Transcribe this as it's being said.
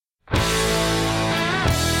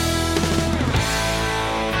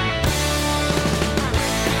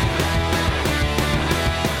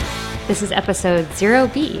This is episode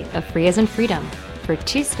 0B of Free as in Freedom for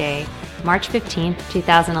Tuesday, March 15th,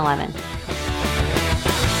 2011.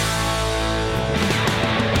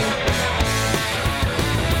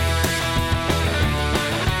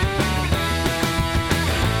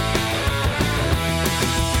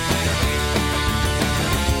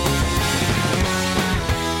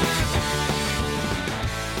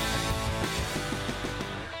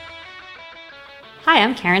 Hi,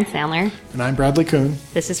 I'm Karen Sandler. And I'm Bradley Kuhn.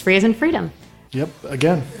 This is Free as in Freedom. Yep,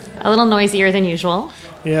 again. A little noisier than usual.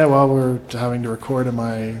 Yeah, well, we're having to record in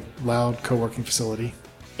my loud co-working facility.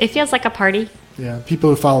 It feels like a party. Yeah, people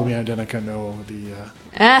who follow me on Identica know the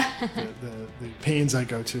pains I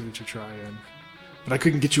go to try and... But I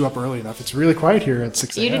couldn't get you up early enough. It's really quiet here at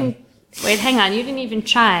 6 a.m. You didn't... Wait, hang on. You didn't even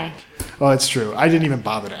try. Oh, it's true. I didn't even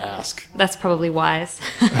bother to ask. That's probably wise.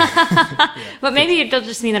 But maybe it'll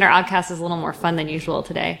just mean that our oddcast is a little more fun than usual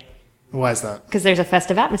today. Why is that? Because there's a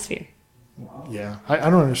festive atmosphere. Yeah, I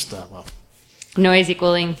don't understand. Well, Noise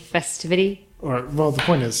equaling festivity. or well, the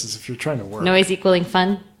point is if you're trying to work... Noise equaling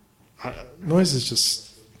fun. Noise is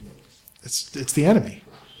just... It's the enemy.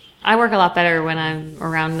 I work a lot better when I'm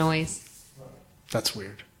around noise. That's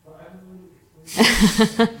weird.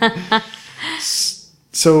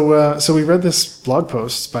 So we read this blog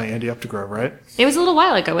post by Andy Updegrove, right? It was a little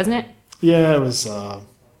while ago, wasn't it? Yeah, it was a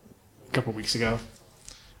couple weeks ago,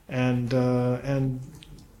 and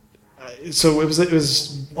so it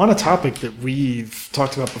was on a topic that we've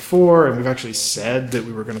talked about before, and we've actually said that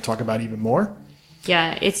we were going to talk about even more.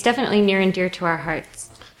 Yeah, it's definitely near and dear to our hearts.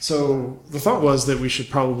 So the thought was that we should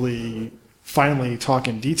probably finally talk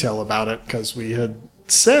in detail about it, because we had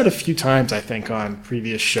said a few times, I think, on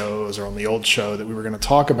previous shows or on the old show that we were going to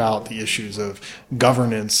talk about the issues of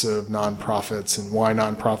governance of nonprofits and why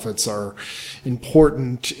nonprofits are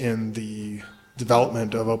important in the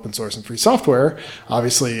development of open source and free software.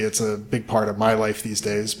 Obviously, it's a big part of my life these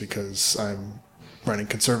days because I'm running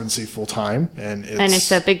Conservancy full time, and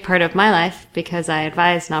it's a big part of my life because I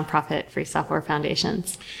advise nonprofit free software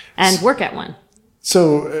foundations and work at one.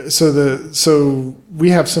 So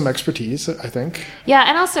we have some expertise, I think. Yeah,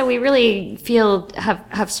 and also we really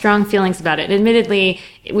have strong feelings about it. Admittedly,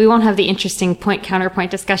 we won't have the interesting point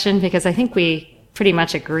counterpoint discussion because I think we pretty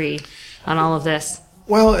much agree on all of this.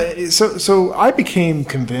 Well, so I became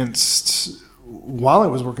convinced while I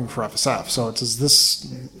was working for FSF. So it's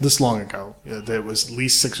this long ago. That was at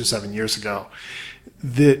least 6 or 7 years ago.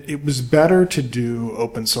 That it was better to do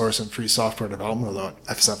open source and free software development, although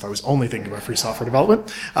at FSF I was only thinking about free software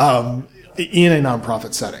development, in a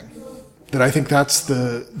nonprofit setting. That I think that's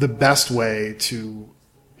the best way to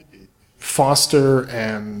foster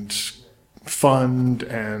and fund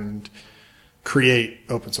and create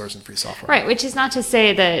open source and free software. Right, which is not to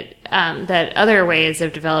say that that other ways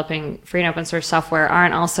of developing free and open source software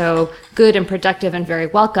aren't also good and productive and very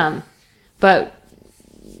welcome, but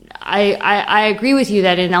I agree with you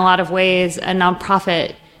that in a lot of ways a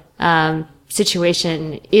nonprofit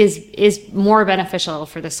situation is more beneficial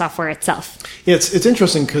for the software itself. Yeah, it's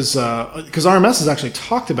interesting because RMS has actually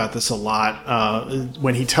talked about this a lot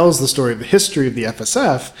when he tells the story of the history of the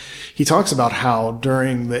FSF. He talks about how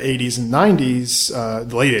during the 80s and 90s,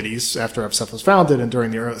 the late 80s after FSF was founded, and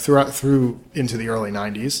during through into the early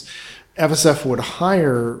 90s, FSF would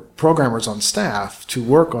hire programmers on staff to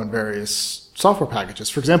work on various software packages.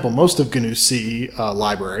 For example, most of GNU-C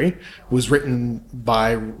library was written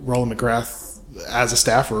by Roland McGrath as a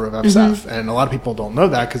staffer of FSF. Mm-hmm. And a lot of people don't know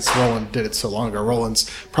that because Roland did it so long ago. Roland's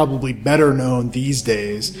probably better known these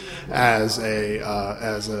days as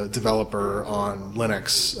a developer on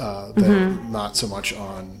Linux than not so much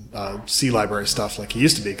on C library stuff like he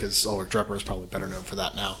used to be, because Ulrich Drepper is probably better known for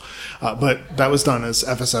that now. But that was done as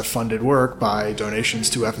FSF funded work by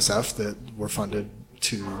donations to FSF that were funded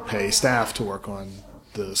to pay staff to work on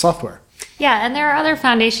the software. Yeah, and there are other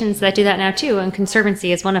foundations that do that now too, and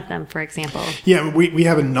Conservancy is one of them, for example. Yeah, we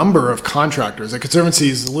have a number of contractors. Conservancy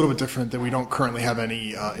is a little bit different, that we don't currently have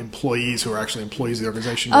any employees who are actually employees of the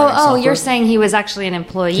organization. Oh, you're saying he was actually an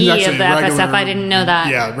employee of the FSF. I didn't know that.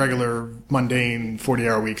 Yeah, regular, mundane,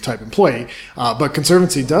 40-hour-a-week type employee. But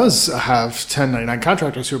Conservancy does have 1099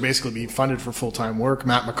 contractors who are basically being funded for full-time work.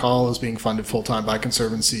 Matt McCall is being funded full-time by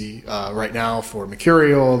Conservancy right now for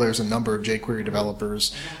Mercurial. There's a number of jQuery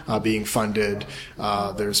developers being funded.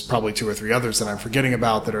 There's probably 2 or 3 others that I'm forgetting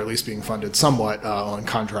about that are at least being funded somewhat on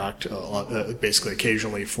contract, basically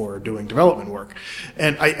occasionally for doing development work.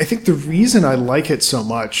 And I think the reason I like it so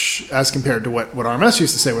much as compared to what RMS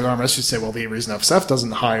used to say, well, the reason FSF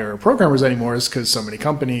doesn't hire programmers anymore is because so many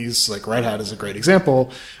companies, like Red Hat is a great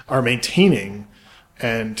example, are maintaining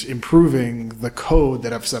and improving the code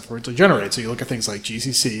that FSF originally generated. So you look at things like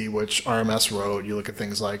GCC, which RMS wrote. You look at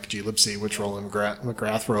things like glibc, which Roland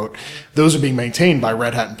McGrath wrote. Those are being maintained by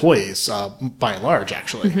Red Hat employees, by and large,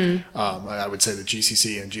 actually. I would say that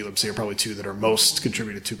GCC and glibc are probably two that are most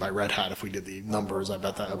contributed to by Red Hat. If we did the numbers, I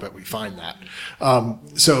bet we find that.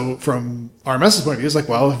 So from RMS's point of view, it's like,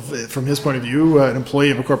 well, from his point of view, an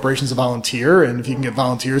employee of a corporation is a volunteer, and if you can get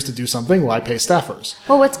volunteers to do something, why pay staffers?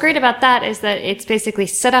 Well, what's great about that is that it's basically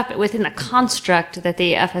set up within the construct that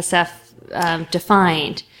the FSF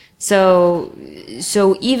defined. So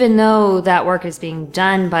even though that work is being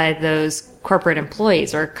done by those corporate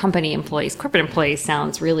employees or company employees, corporate employees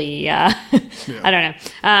sounds really, I don't know.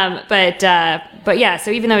 But yeah,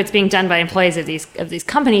 so even though it's being done by employees of these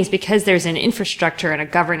companies, because there's an infrastructure and a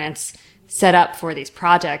governance set up for these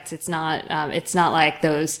projects, it's not like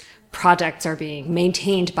those projects are being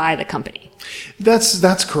maintained by the company.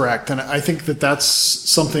 That's correct. And I think that's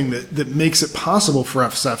something that makes it possible for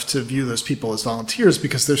FSF to view those people as volunteers,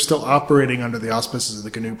 because they're still operating under the auspices of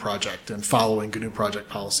the GNU project and following GNU project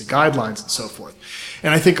policy guidelines and so forth.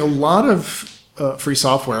 And I think a lot of free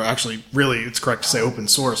software, actually, really, it's correct to say open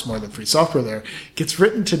source more than free software there, gets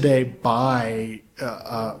written today by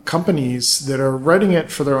companies that are writing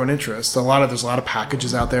it for their own interest. There's a lot of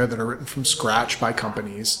packages out there that are written from scratch by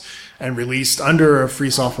companies and released under a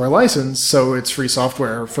free software license, so it's free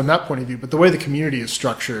software from that point of view. But the way the community is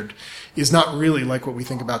structured is not really like what we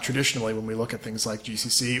think about traditionally when we look at things like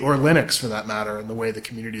GCC or Linux, for that matter, and the way the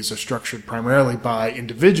communities are structured primarily by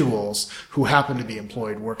individuals who happen to be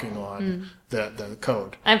employed working on the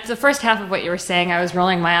code. The first half of what you were saying, I was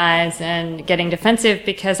rolling my eyes and getting defensive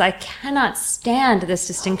because I cannot stand this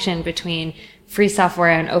distinction between free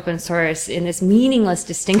software and open source in this meaningless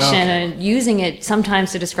distinction, and using it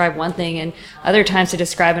sometimes to describe one thing and other times to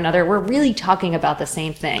describe another. We're really talking about the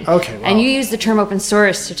same thing. Okay, wow. And you use the term open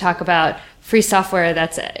source to talk about free software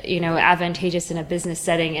that's, advantageous in a business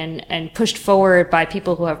setting and pushed forward by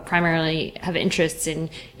people who primarily have interests in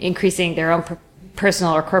increasing their own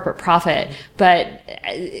personal or corporate profit, but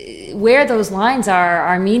where those lines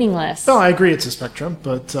are meaningless. No, I agree. It's a spectrum,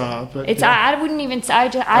 but it's. Yeah. I wouldn't even. I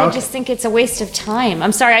just think it's a waste of time.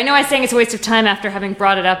 I'm sorry. I know I'm saying it's a waste of time after having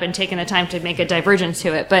brought it up and taken the time to make a divergence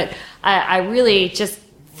to it, but I really just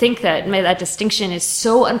think that distinction is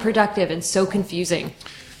so unproductive and so confusing.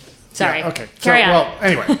 Sorry. Yeah, okay. Carry on. Well,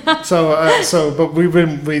 anyway. But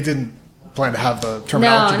we didn't plan to have the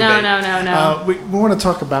terminology debate. No. We want to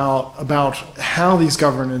talk about how these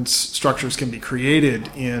governance structures can be created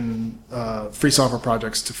in free software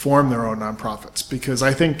projects to form their own nonprofits, because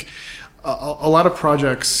I think a lot of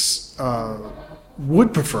projects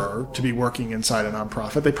would prefer to be working inside a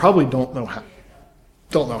nonprofit. They probably don't know how.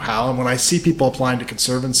 And when I see people applying to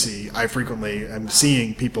Conservancy, I frequently am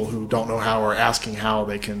seeing people who don't know how or asking how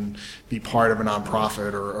they can be part of a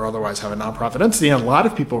nonprofit or otherwise have a nonprofit entity. And a lot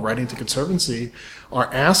of people writing to Conservancy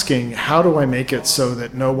are asking, how do I make it so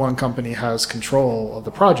that no one company has control of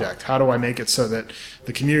the project? How do I make it so that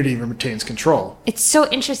the community retains control? It's so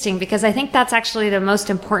interesting because I think that's actually the most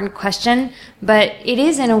important question, but it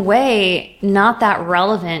is in a way not that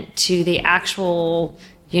relevant to the actual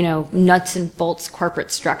nuts and bolts corporate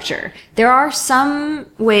structure. There are some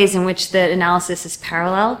ways in which the analysis is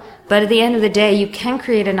parallel, but at the end of the day, you can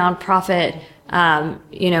create a nonprofit,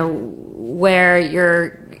 where you're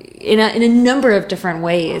in a number of different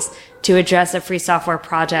ways to address a free software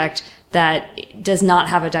project that does not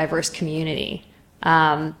have a diverse community.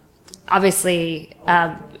 Obviously,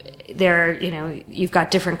 you've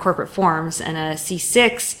got different corporate forms, and a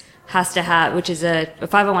C6 has to have, which is a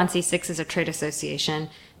 501c6 is a trade association.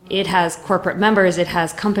 It has corporate members, it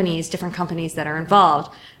has different companies that are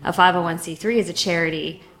involved. A 501c3 is a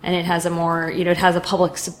charity, and it has it has a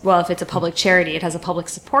public, if it's a public charity, it has a public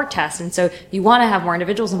support test. And so you want to have more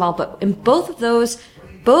individuals involved, but in both of those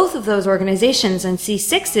organizations and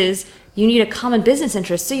C6s, you need a common business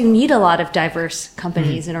interest, so you need a lot of diverse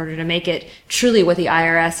companies in order to make it truly what the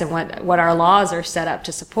IRS and what our laws are set up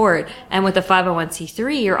to support. And with the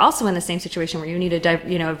 501c3, you're also in the same situation where you need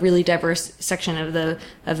a really diverse section of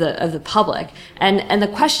the public. And the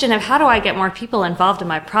question of how do I get more people involved in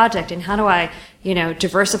my project and how do I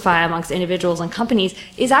diversify amongst individuals and companies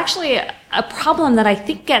is actually a problem that I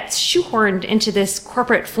think gets shoehorned into this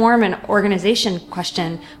corporate form and organization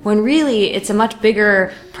question, when really it's a much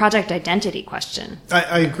bigger project identity question.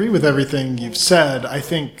 I agree with everything you've said. I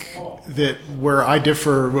think that where I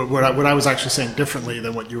differ, what I was actually saying differently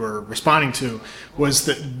than what you were responding to, was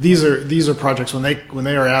that these are projects when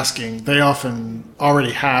they are asking, they often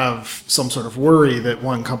already have some sort of worry that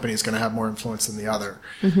one company is going to have more influence than the other,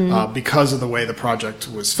 because of the way the project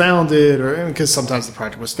was founded, or because sometimes the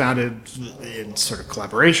project was founded in sort of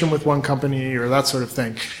collaboration with one company or that sort of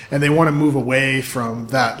thing, and they want to move away from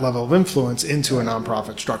that level of influence into a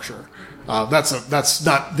nonprofit structure. That's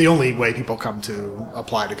not the only way people come to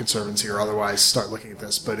apply to Conservancy or otherwise start looking at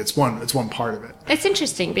this, but it's one part of it. It's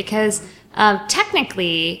interesting because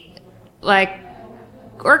technically, like,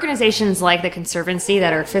 organizations like the Conservancy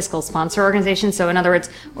that are fiscal sponsor organizations, so in other words,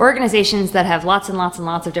 organizations that have lots and lots and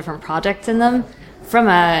lots of different projects in them, from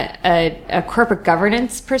a corporate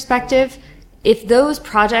governance perspective, if those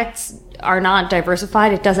projects are not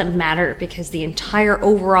diversified, it doesn't matter because the entire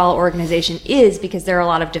overall organization is, because there are a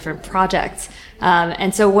lot of different projects.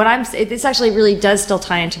 And so this actually really does still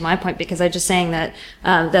tie into my point, because I'm just saying that,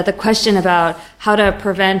 that the question about how to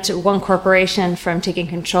prevent one corporation from taking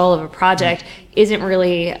control of a project isn't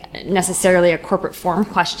really necessarily a corporate form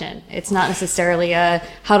question. It's not necessarily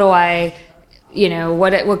how do I,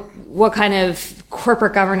 what kind of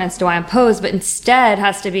corporate governance do I impose, but instead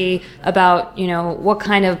has to be about, what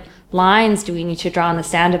kind of lines do we need to draw in the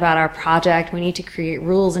sand about our project? We need to create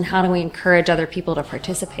rules, and how do we encourage other people to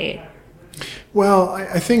participate? Well,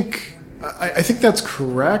 I think that's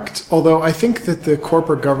correct. Although I think that the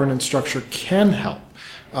corporate governance structure can help.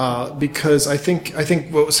 Because I think,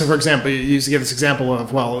 so for example, you used to give this example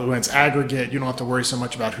of, well, when it's aggregate, you don't have to worry so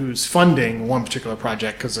much about who's funding one particular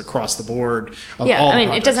project because across the board of all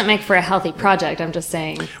projects. It doesn't make for a healthy project, I'm just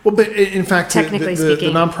saying. Well, but in fact, technically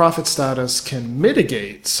speaking, the nonprofit status can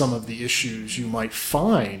mitigate some of the issues you might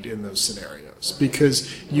find in those scenarios,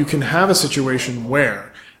 because you can have a situation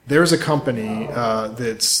where there's a company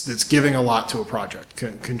that's giving a lot to a project,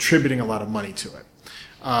 contributing a lot of money to it.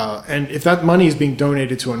 And if that money is being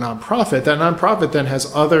donated to a nonprofit, that nonprofit then has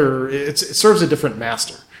it serves a different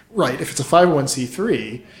master, right? If it's a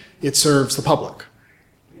 501c3, it serves the public.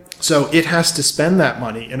 So it has to spend that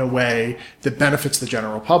money in a way that benefits the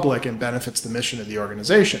general public and benefits the mission of the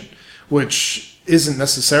organization, which isn't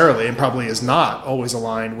necessarily, and probably is not, always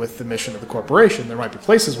aligned with the mission of the corporation. There might be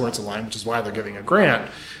places where it's aligned, which is why they're giving a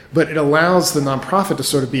grant, but it allows the nonprofit to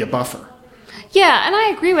sort of be a buffer. Yeah, and I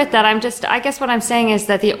agree with that. I guess what I'm saying is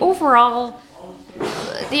that the overall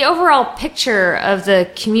picture of the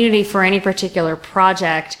community for any particular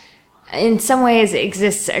project in some ways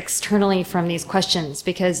exists externally from these questions,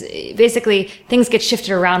 because basically things get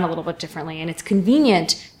shifted around a little bit differently, and it's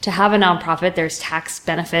convenient to have a nonprofit. There's tax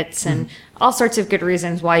benefits and all sorts of good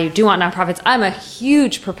reasons why you do want nonprofits. I'm a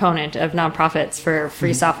huge proponent of nonprofits for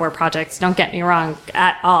free software projects. Don't get me wrong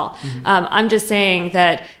at all. I'm just saying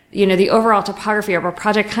that the overall topography of a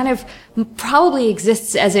project kind of probably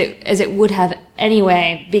exists as it would have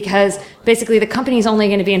anyway, because basically the company is only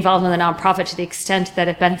going to be involved in the nonprofit to the extent that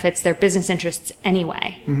it benefits their business interests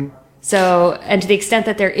anyway. So, and to the extent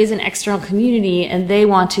that there is an external community and they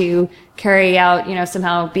want to carry out,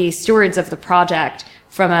 somehow be stewards of the project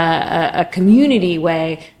from a community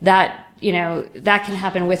way, that that can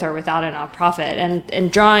happen with or without a nonprofit,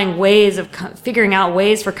 and drawing ways of figuring out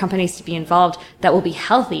ways for companies to be involved that will be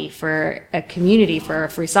healthy for a community, for a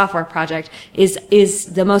free software project is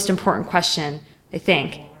the most important question, I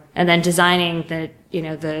think. And then designing the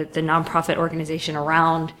nonprofit organization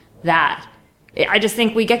around that. I just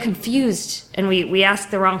think we get confused and we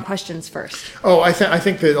ask the wrong questions first. Oh, I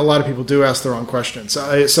think that a lot of people do ask the wrong questions.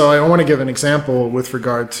 So I want to give an example with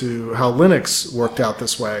regard to how Linux worked out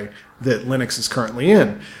this way that Linux is currently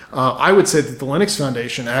in. I would say that the Linux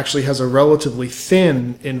Foundation actually has a relatively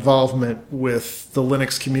thin involvement with the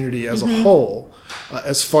Linux community as a whole,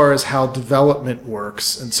 as far as how development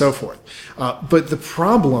works and so forth. But the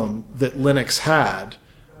problem that Linux had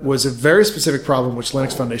was a very specific problem which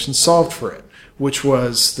Linux Foundation solved for it, which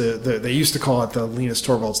was they used to call it the Linus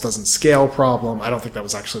Torvalds doesn't scale problem. I don't think that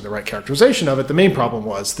was actually the right characterization of it. The main problem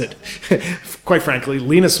was that, quite frankly,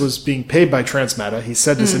 Linus was being paid by Transmeta. He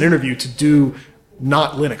said this in an interview to do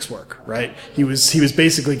not Linux work, right? He was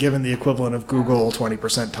basically given the equivalent of Google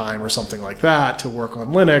 20% time or something like that to work on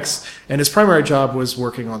Linux, and his primary job was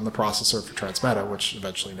working on the processor for Transmeta, which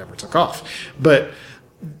eventually never took off. But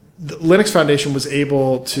the Linux Foundation was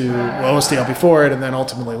able to, OSDL before it, and then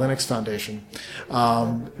ultimately Linux Foundation,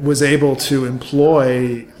 was able to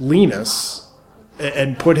employ Linus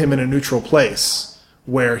and put him in a neutral place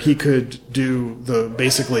where he could do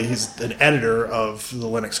basically he's an editor of the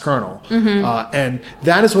Linux kernel. And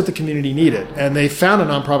that is what the community needed. And they found a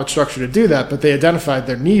nonprofit structure to do that, but they identified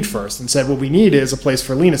their need first and said, what we need is a place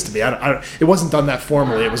for Linus to be. It wasn't done that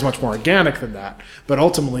formally. It was much more organic than that. But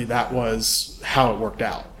ultimately, that was how it worked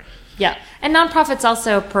out. Yeah. And nonprofits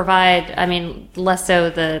also provide, I mean, less so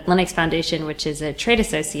the Linux Foundation, which is a trade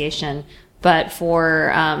association, but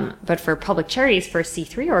for public charities, for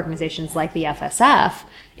C3 organizations like the FSF,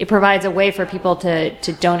 it provides a way for people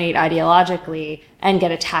to donate ideologically and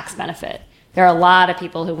get a tax benefit. There are a lot of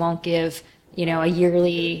people who won't give, a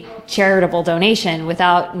yearly charitable donation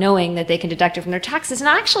without knowing that they can deduct it from their taxes. And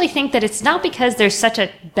I actually think that it's not because there's such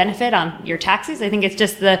a benefit on your taxes. I think it's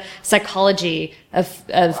just the psychology of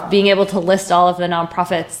being able to list all of the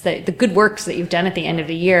nonprofits, the good works that you've done at the end of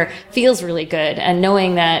the year feels really good. And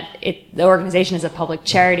knowing that the organization is a public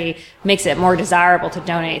charity makes it more desirable to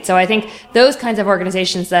donate. So I think those kinds of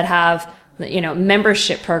organizations that have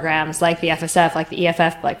membership programs like the FSF, like the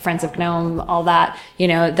EFF, like Friends of GNOME, all that,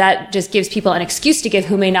 that just gives people an excuse to give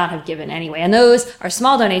who may not have given anyway. And those are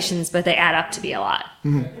small donations, but they add up to be a lot.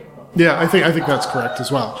 Mm-hmm. Yeah, I think that's correct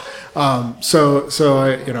as well. So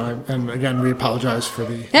and again, we apologize for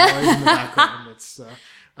the noise in the background. It's,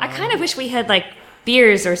 I kind of wish we had like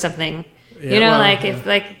beers or something,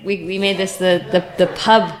 if we made this the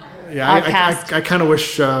pub. Yeah, I kind of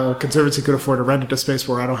wish Conservancy could afford to rent a space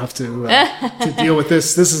where I don't have to deal with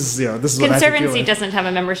this. This is what I have to deal with. Conservancy doesn't have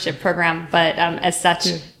a membership program, but as such,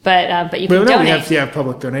 but you can donate. We have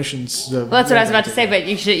public donations. Well, that's what I was about to say. But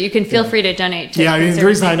you can feel free to donate. To the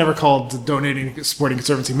reason I never called donating supporting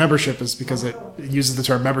Conservancy membership is because it uses the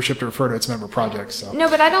term membership to refer to its member projects. So. No,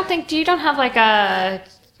 but I don't think. You don't have like a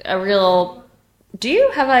real. Do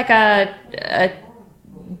you have like a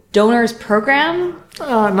donors program?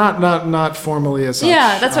 Not formally as such.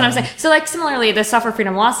 Yeah, that's what I'm saying. So like similarly, the Software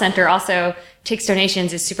Freedom Law Center also takes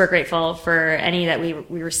donations, is super grateful for any that we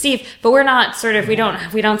receive, but we're not we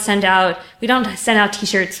don't send out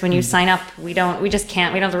t-shirts when you sign up. We just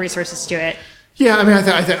can't. We don't have the resources to do it. Yeah, I mean,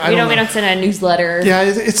 I think we don't send a newsletter. Yeah,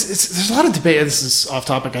 it's there's a lot of debate. This is off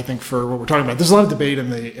topic, I think, for what we're talking about. There's a lot of debate in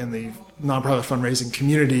the nonprofit fundraising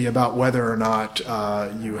community about whether or not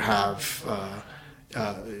you have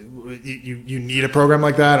you need a program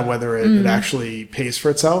like that and whether it actually pays for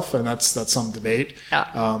itself, and that's some debate.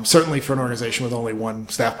 Yeah. Certainly for an organization with only one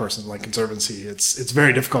staff person like Conservancy, it's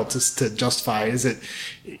very difficult to justify.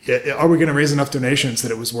 Are we going to raise enough donations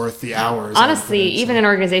that it was worth the hours? Honestly, even an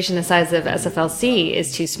organization the size of SFLC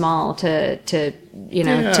is too small to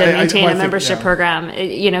maintain a membership program,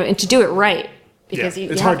 and to do it right. Because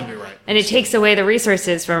it's hard to do right. And it takes away the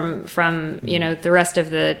resources from the rest of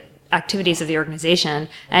the activities of the organization,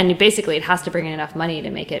 and basically it has to bring in enough money to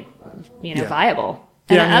make it viable.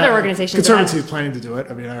 And other organizations, Conservancy is planning to do it.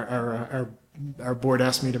 I mean, our board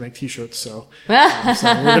asked me to make T-shirts, so we're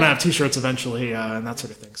going to have T-shirts eventually and that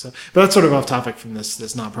sort of thing. So, but that's sort of off topic from this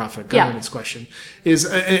nonprofit governance question.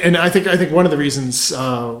 And I think one of the reasons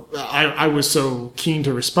I was so keen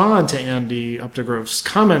to respond to Andy Updegrove's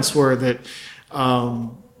comments were that.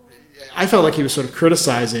 I felt like he was sort of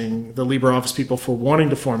criticizing the LibreOffice people for wanting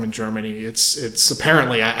to form in Germany. It's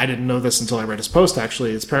apparently, I didn't know this until I read his post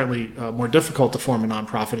actually, it's apparently more difficult to form a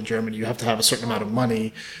nonprofit in Germany. You have to have a certain amount of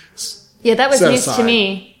money. Yeah, that was news to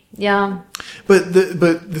me. Yeah. But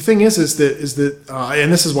the thing is that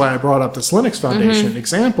and this is why I brought up this Linux Foundation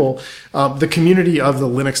example. The community of the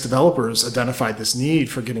Linux developers identified this need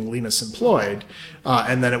for getting Linus employed,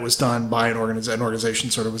 and then it was done by an organization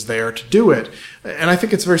sort of was there to do it. And I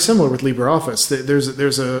think it's very similar with LibreOffice.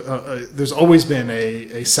 There's always been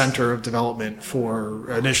a center of development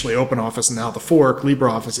for initially OpenOffice and now the fork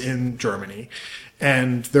LibreOffice in Germany.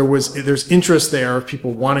 And there's interest there of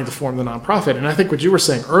people wanting to form the nonprofit. And I think what you were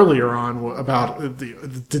saying earlier on about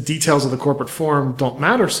the details of the corporate form don't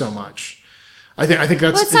matter so much. I think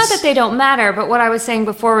that's. Well, it's not that they don't matter, but what I was saying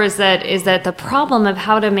before is that the problem of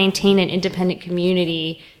how to maintain an independent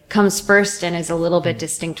community comes first and is a little bit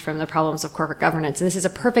distinct from the problems of corporate governance. And this is a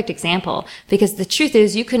perfect example, because the truth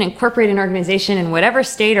is you can incorporate an organization in whatever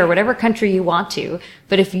state or whatever country you want to,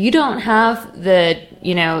 but if you don't have the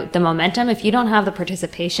momentum, if you don't have the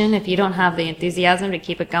participation, if you don't have the enthusiasm to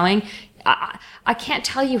keep it going, I can't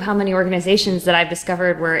tell you how many organizations that I've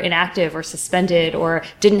discovered were inactive or suspended or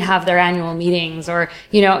didn't have their annual meetings or,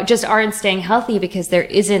 just aren't staying healthy because there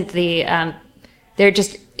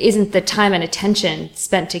just isn't the time and attention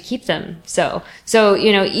spent to keep them. So,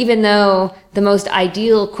 even though the most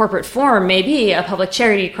ideal corporate form may be a public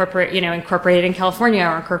charity corporate, incorporated in California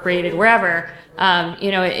or incorporated wherever,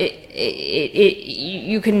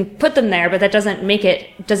 You can put them there, but that doesn't make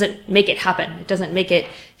it happen. It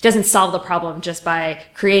doesn't solve the problem just by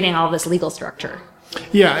creating all this legal structure.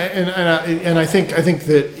 Yeah, and I think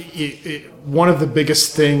that one of the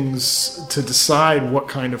biggest things to decide what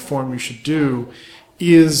kind of form you should do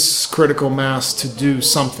is critical mass to do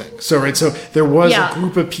something. So there was a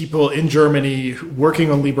group of people in Germany working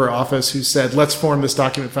on LibreOffice who said, let's form this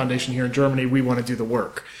document foundation here in Germany. We want to do the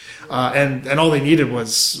work. And all they needed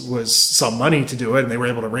was some money to do it, and they were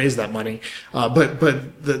able to raise that money. But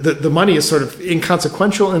the money is sort of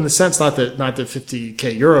inconsequential in the sense, not that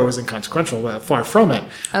 50k euro is inconsequential, far from it.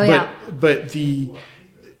 But the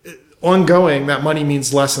ongoing, that money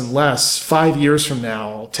means less and less. 5 years from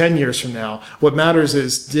now, 10 years from now, what matters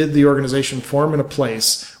is, did the organization form in a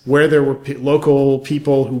place where there were local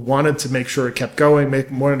people who wanted to make sure it kept going,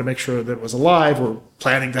 wanted to make sure that it was alive, or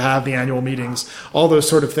planning to have the annual meetings, all those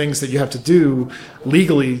sort of things that you have to do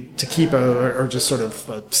legally to keep or just sort of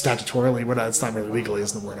statutorily, it's not really legally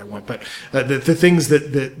isn't the word I want, but the things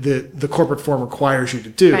that the corporate form requires you to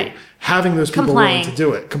do, having those people willing to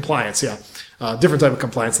do it, compliance, different type of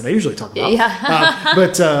compliance than I usually talk about.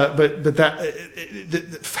 But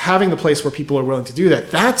having the place where people are willing to do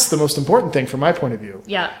that's the most important thing from my point of view.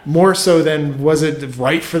 More so than, was it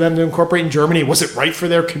right for them to incorporate in Germany? Was it right for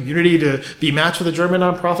their community to be matched with a German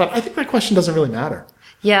nonprofit? I think that question doesn't really matter.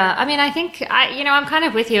 Yeah, I mean, I think, I'm kind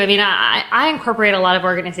of with you. I mean, I incorporate a lot of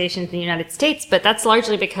organizations in the United States, but that's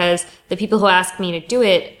largely because the people who ask me to do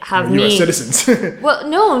it have U.S. citizens. Well,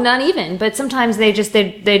 no, not even. But sometimes they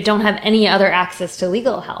don't have any other access to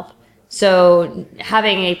legal help. So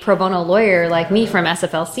having a pro bono lawyer like me from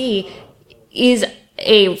SFLC is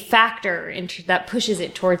a factor that pushes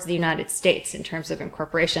it towards the United States in terms of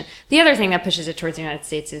incorporation. The other thing that pushes it towards the United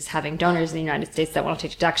States is having donors in the United States that want to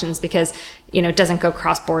take deductions, because, it doesn't go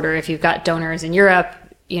cross-border. If you've got donors in Europe,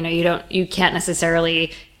 you can't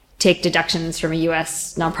necessarily take deductions from a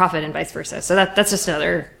U.S. nonprofit and vice versa. So that's just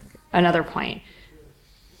another point.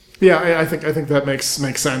 Yeah, I think that makes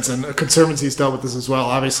sense, and Conservancy's dealt with this as well.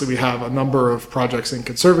 Obviously, we have a number of projects in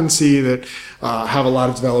Conservancy that have a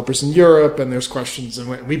lot of developers in Europe, and there's questions, and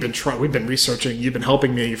we've been researching. You've been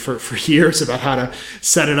helping me for years about how to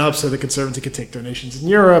set it up so the Conservancy can take donations in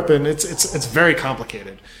Europe, and it's very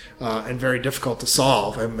complicated and very difficult to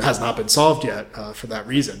solve, and has not been solved yet for that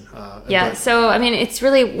reason. So I mean, it's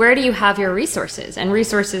really, where do you have your resources? And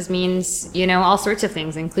resources means all sorts of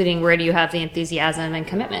things, including where do you have the enthusiasm and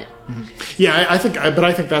commitment. Mm-hmm. Yeah, I think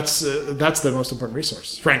that's the most important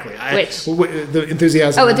resource, frankly. The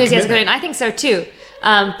enthusiasm. Oh, enthusiasm. I think so too.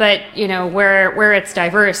 But where it's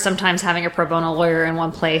diverse, sometimes having a pro bono lawyer in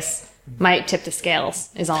one place might tip the scales,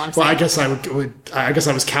 is all I'm saying. Well, I guess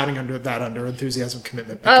I was counting under enthusiasm,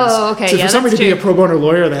 commitment. Okay. So for somebody to be a pro bono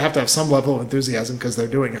lawyer, they have to have some level of enthusiasm because they're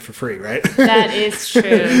doing it for free, right? That is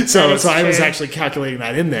true. So I was actually calculating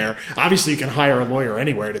that in there. Obviously, you can hire a lawyer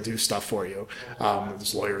anywhere to do stuff for you.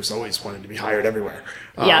 There's lawyers always wanting to be hired everywhere.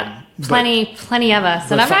 Plenty of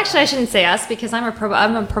us. And I shouldn't say us, because I'm a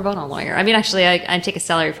pro bono lawyer. I mean, actually, I take a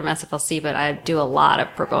salary from SFLC, but I do a lot of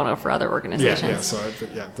pro bono for other organizations.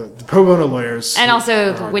 The pro bono lawyers. And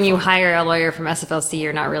also, when you hire a lawyer from SFLC,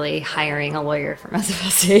 you're not really hiring a lawyer from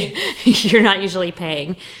SFLC. You're not usually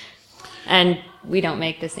paying. And we don't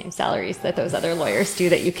make the same salaries that those other lawyers do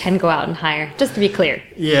that you can go out and hire, just to be clear.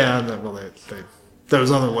 Yeah, those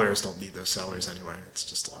other lawyers don't need those salaries anyway. It's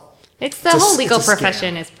just... It's the whole legal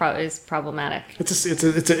profession is problematic.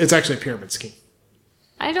 It's actually a pyramid scheme.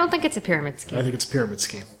 I don't think it's a pyramid scheme. I think it's a pyramid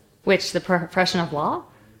scheme. Which, the profession of law?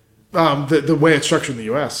 The way it's structured in the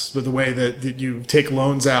U.S., but the way that you take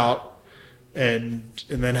loans out and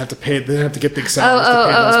then have to get big salaries to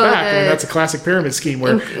pay those back. I mean, that's a classic pyramid scheme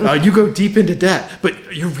where you go deep into debt,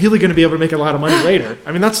 but you're really going to be able to make a lot of money later.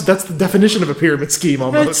 I mean, that's the definition of a pyramid scheme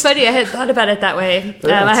almost. It's funny. I had thought about it that way.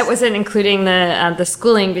 I wasn't including the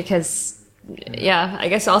schooling because, I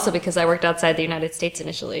guess also because I worked outside the United States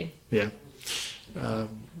initially. Yeah. Well,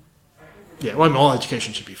 all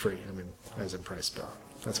education should be free. I mean, as in price, but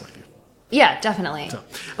that's my view. Yeah, definitely. So,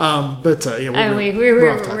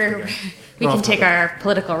 we can take our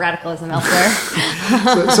political radicalism elsewhere.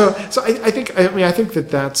 so I think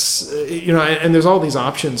that's and there's all these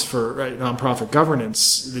options for nonprofit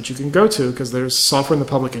governance that you can go to, because there's Software in the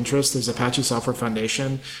Public Interest, there's Apache Software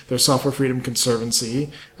Foundation, there's Software Freedom Conservancy.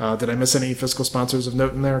 Did I miss any fiscal sponsors of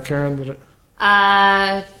note in there, Karen?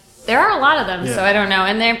 There are a lot of them, so I don't know.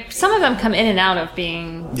 And some of them come in and out of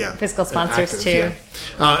being fiscal sponsors active, too.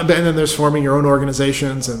 Yeah. And then there's forming your own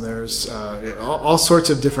organizations, and there's all sorts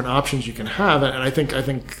of different options you can have. And I think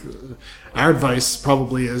our advice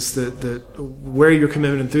probably is that where your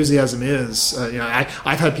commitment and enthusiasm is,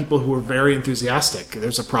 I've had people who are very enthusiastic.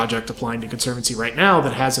 There's a project applying to Conservancy right now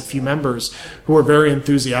that has a few members who are very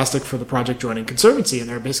enthusiastic for the project joining Conservancy, and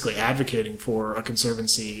they're basically advocating for a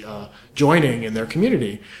Conservancy joining in their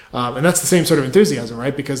community. And that's the same sort of enthusiasm,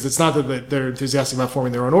 right? Because it's not that they're enthusiastic about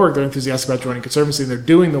forming their own org, they're enthusiastic about joining Conservancy, and they're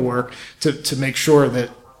doing the work to make sure that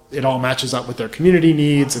it all matches up with their community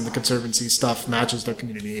needs, and the Conservancy stuff matches their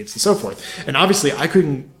community needs, and so forth. And obviously, I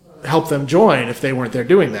couldn't help them join if they weren't there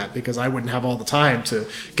doing that, because I wouldn't have all the time to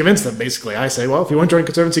convince them. Basically, I say, well, if you want to join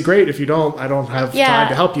Conservancy, great. If you don't, I don't have time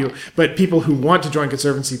to help you. But people who want to join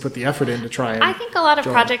Conservancy put the effort in to try and I think a lot of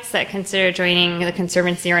projects that consider joining the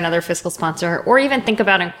Conservancy or another fiscal sponsor, or even think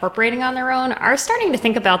about incorporating on their own, are starting to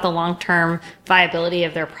think about the long-term viability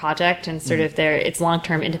of their project and sort of its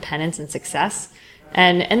long-term independence and success.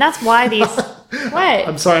 And that's why these... What?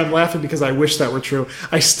 I'm sorry, I'm laughing because I wish that were true.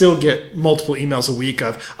 I still get multiple emails a week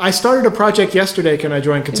of, I started a project yesterday, can I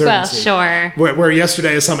join Conservancy? Well, sure. Where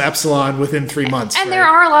yesterday is some epsilon within 3 months. And there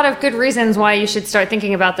are a lot of good reasons why you should start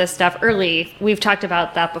thinking about this stuff early. We've talked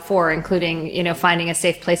about that before, including, finding a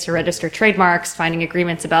safe place to register trademarks, finding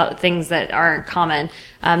agreements about things that aren't common,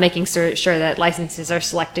 making sure that licenses are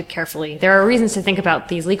selected carefully. There are reasons to think about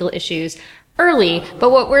these legal issues early,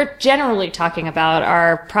 but what we're generally talking about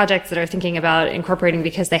are projects that are thinking about incorporating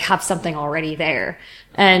because they have something already there.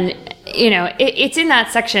 And, it's in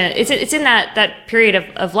that section, it's in that period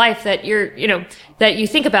of life that that you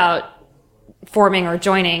think about forming or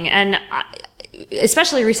joining. And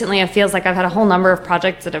especially recently, it feels like I've had a whole number of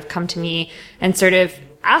projects that have come to me and sort of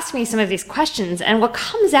asked me some of these questions. And what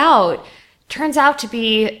turns out to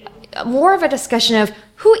be more of a discussion of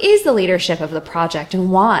who is the leadership of the project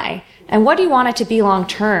and why? And what do you want it to be long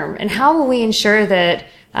term? And how will we ensure that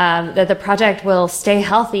that the project will stay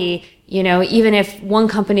healthy, even if one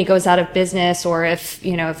company goes out of business, or if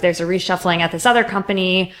there's a reshuffling at this other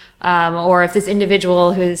company, or if this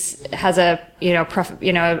individual has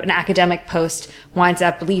an academic post winds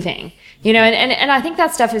up leaving. And I think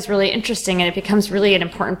that stuff is really interesting, and it becomes really an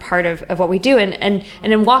important part of what we do. And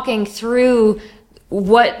in walking through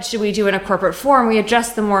what should we do in a corporate forum, we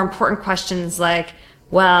address the more important questions like,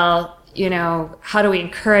 well, how do we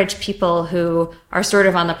encourage people who are sort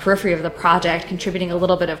of on the periphery of the project, contributing a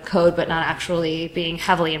little bit of code, but not actually being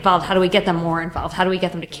heavily involved? How do we get them more involved? How do we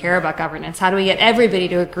get them to care about governance? How do we get everybody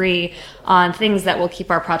to agree on things that will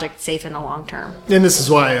keep our project safe in the long term? And this is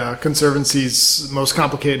why Conservancy's most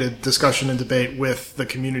complicated discussion and debate with the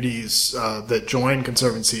communities that join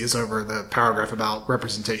Conservancy is over the paragraph about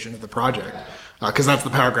representation of the project. Because that's the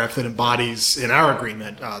paragraph that embodies, in our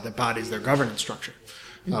agreement, that embodies their governance structure.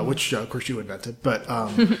 Which of course you invented, but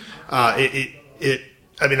that's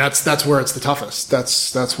where it's the toughest.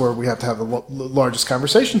 That's where we have to have the largest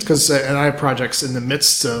conversations. Because and I have projects in the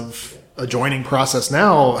midst of a joining process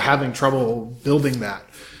now, having trouble building that.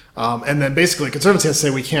 And then basically Conservancy has to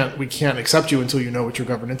say, we can't accept you until you know what your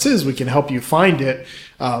governance is. We can help you find it,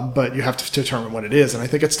 but you have to determine what it is. And I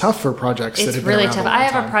think it's tough for projects that have been around a long time. It's really tough. I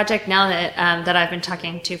have a project now that I've been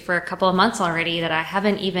talking to for a couple of months already that I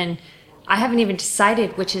haven't even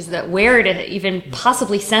decided where to even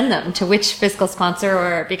possibly send them, to which fiscal sponsor,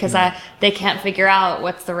 or because they can't figure out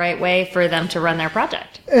what's the right way for them to run their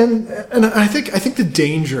project. And I think the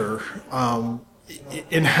danger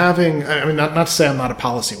in having, not to say I'm not a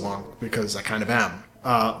policy wonk, because I kind of am,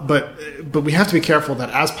 but we have to be careful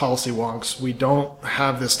that as policy wonks, we don't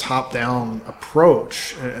have this top-down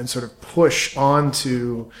approach and sort of push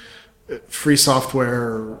onto free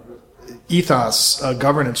software ethos,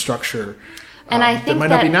 governance structure, and I think that might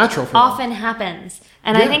not be natural for often them. Happens.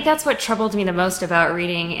 And I think that's what troubled me the most about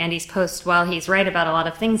reading Andy's post. While he's right about a lot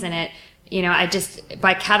of things in it, I just,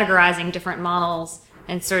 by categorizing different models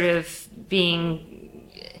and sort of being,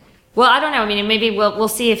 well, I don't know. Maybe we'll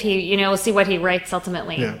see if he, we'll see what he writes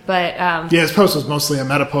ultimately. Yeah. But his post was mostly a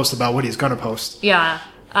meta post about what he's going to post. Yeah.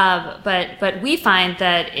 But we find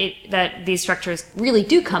that these structures really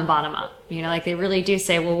do come bottom up. They really do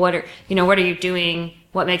say, well, what are you doing?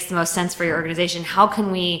 What makes the most sense for your organization? How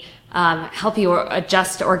can we help you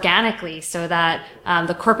adjust organically so that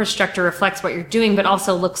the corporate structure reflects what you're doing, but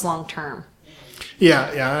also looks long term?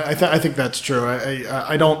 Yeah. I think that's true.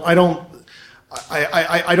 I don't.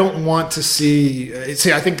 I don't want to see.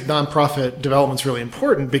 I think nonprofit development's really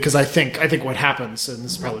important because I think what happens, and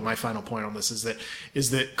this is probably my final point on this,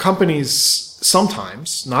 is that companies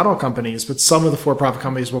sometimes, not all companies, but some of the for-profit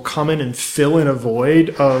companies will come in and fill in a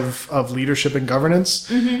void of leadership and governance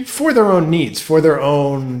for their own needs, for their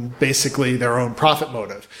own profit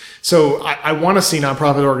motive. So I want to see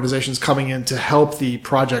nonprofit organizations coming in to help the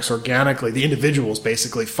projects organically, the individuals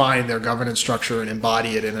basically find their governance structure and embody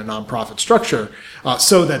it in a nonprofit structure,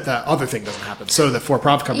 so that the other thing doesn't happen, so that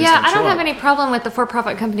for-profit companies don't show up. I don't have any problem with the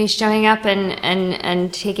for-profit companies showing up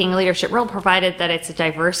and taking a leadership role, provided that it's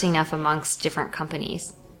diverse enough amongst different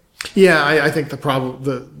companies. Yeah, I think the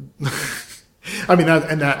problem, I mean,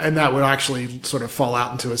 that would actually sort of fall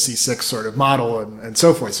out into a C6 sort of model and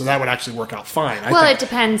so forth. So that would actually work out fine. It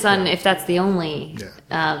depends on if that's the only,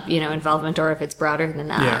 involvement, or if it's broader than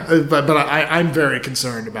that. Yeah, but I'm very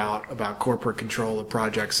concerned about corporate control of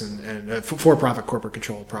projects and for-profit corporate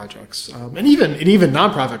control of projects, and even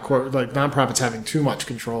nonprofits having too much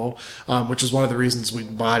control, which is one of the reasons we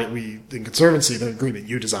in Conservancy, the agreement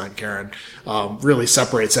you designed, Karen, really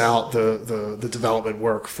separates out the development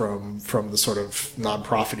work from the sort of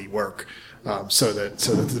nonprofit-y work, so that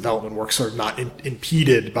the development work sort of not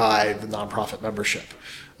impeded by the nonprofit membership,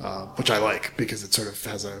 which I like because it sort of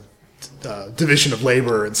has a division of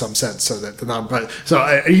labor in some sense, so that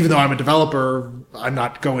even though I'm a developer, I'm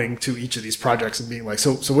not going to each of these projects and being like,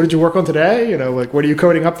 so what did you work on today? What are you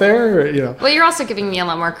coding up there? Or, Well, you're also giving me a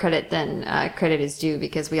lot more credit than credit is due,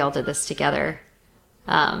 because we all did this together.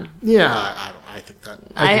 I think that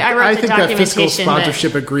I think that fiscal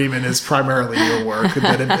sponsorship agreement is primarily your work.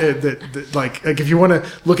 Like if you want to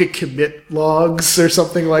look at commit logs or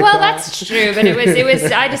something like that. Well, that's true, but it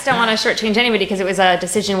was. I just don't want to shortchange anybody, because it was a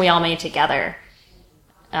decision we all made together.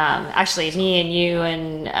 Actually, me and you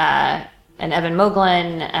and Evan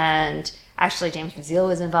Moglin, and actually James Bazile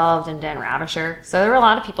was involved, and Dan Ravisher. So there were a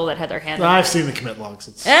lot of people that had their hand in I've it. seen the commit logs.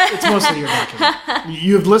 It's mostly your document.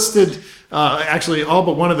 You've listed, actually all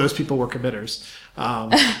but one of those people were committers.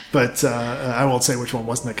 But I won't say which one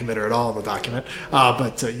wasn't a committer at all in the document.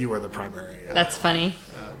 But you were the primary. That's funny.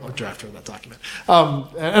 Drafter of that document.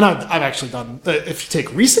 And I've actually done, if you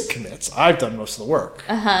take recent commits, I've done most of the work.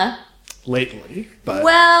 Lately. But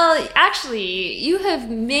Well, actually, you have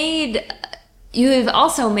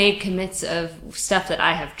also made commits of stuff that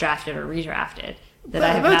I have drafted or redrafted that I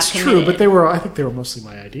have not committed. That's true, but I think they were mostly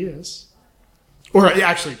my ideas. Or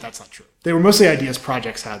actually, that's not true. They were mostly ideas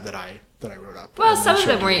projects had that I wrote up. Well, some of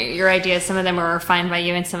them were your ideas, some of them were refined by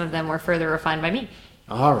you, and some of them were further refined by me.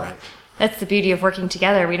 All right. That's the beauty of working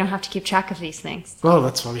together. We don't have to keep track of these things. Well,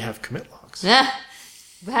 that's why we have commit logs.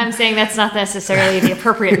 But I'm saying that's not necessarily the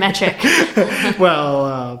appropriate metric.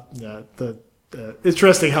 Well,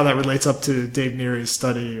 interesting how that relates up to Dave Neary's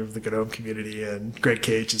study of the GNOME community and Greg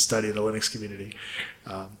Cage's study of the Linux community.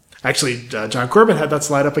 Actually, John Corbett had that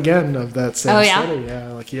slide up again of that same study.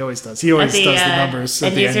 Yeah, like he always does. He always does the numbers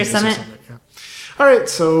at the end user summit. Yeah. All right,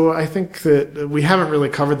 so I think that we haven't really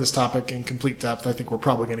covered this topic in complete depth. I think we're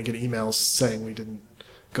probably going to get emails saying we didn't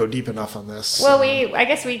go deep enough on this. Well, I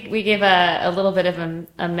guess we gave a little bit of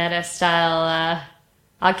a meta style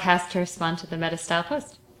podcast to respond to the meta style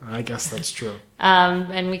post. I guess that's true.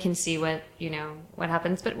 And we can see what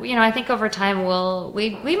happens. But, I think over time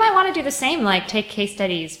we might want to do the same, like take case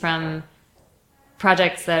studies from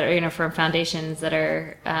projects that are, from foundations that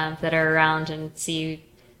are around, and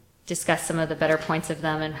discuss some of the better points of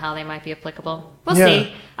them and how they might be applicable. We'll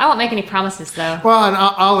see. I won't make any promises, though. Well, and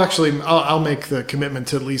I'll make the commitment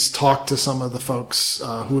to at least talk to some of the folks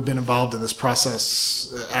who have been involved in this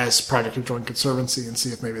process as Project Conjoined Conservancy, and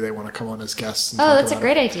see if maybe they want to come on as guests. Oh, that's a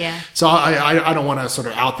great idea. So I don't want to sort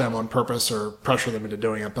of out them on purpose or pressure them into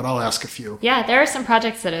doing it, but I'll ask a few. Yeah, there are some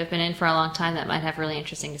projects that have been in for a long time that might have really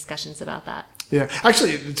interesting discussions about that. Yeah,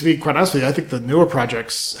 actually, to be quite honest with you, I think the newer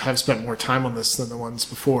projects have spent more time on this than the ones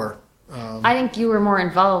before. I think you were more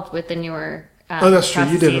involved with the newer that's true.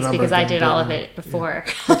 You did a number because of I them, did all of it before.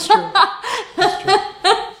 Yeah. That's true. That's true.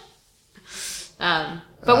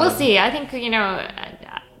 But we'll see. I think,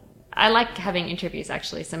 I like having interviews,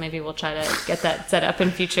 actually, so maybe we'll try to get that set up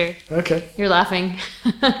in future. Okay. You're laughing.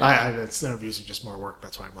 Interviews are just more work.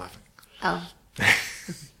 That's why I'm laughing. Oh.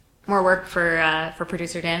 More work for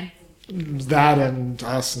producer Dan? That and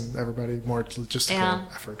us and everybody, more logistical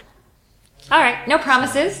effort. All right, no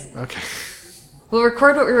promises. Okay. We'll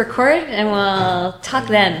record what we record, and we'll talk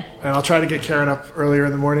then. And I'll try to get Karen up earlier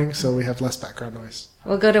in the morning so we have less background noise.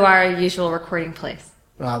 We'll go to our usual recording place.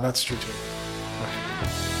 That's true, too.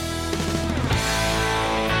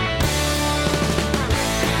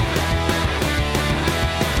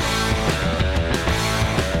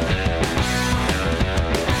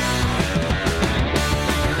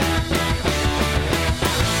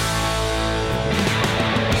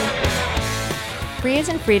 Free as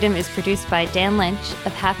in Freedom is produced by Dan Lynch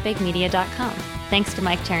of halfbakedmedia.com. Thanks to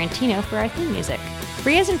Mike Tarantino for our theme music.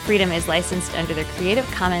 Free as in Freedom is licensed under the Creative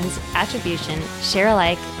Commons Attribution Share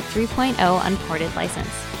Alike 3.0 Unported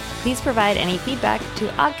license. Please provide any feedback to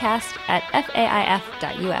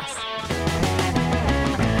oddcast@faif.us.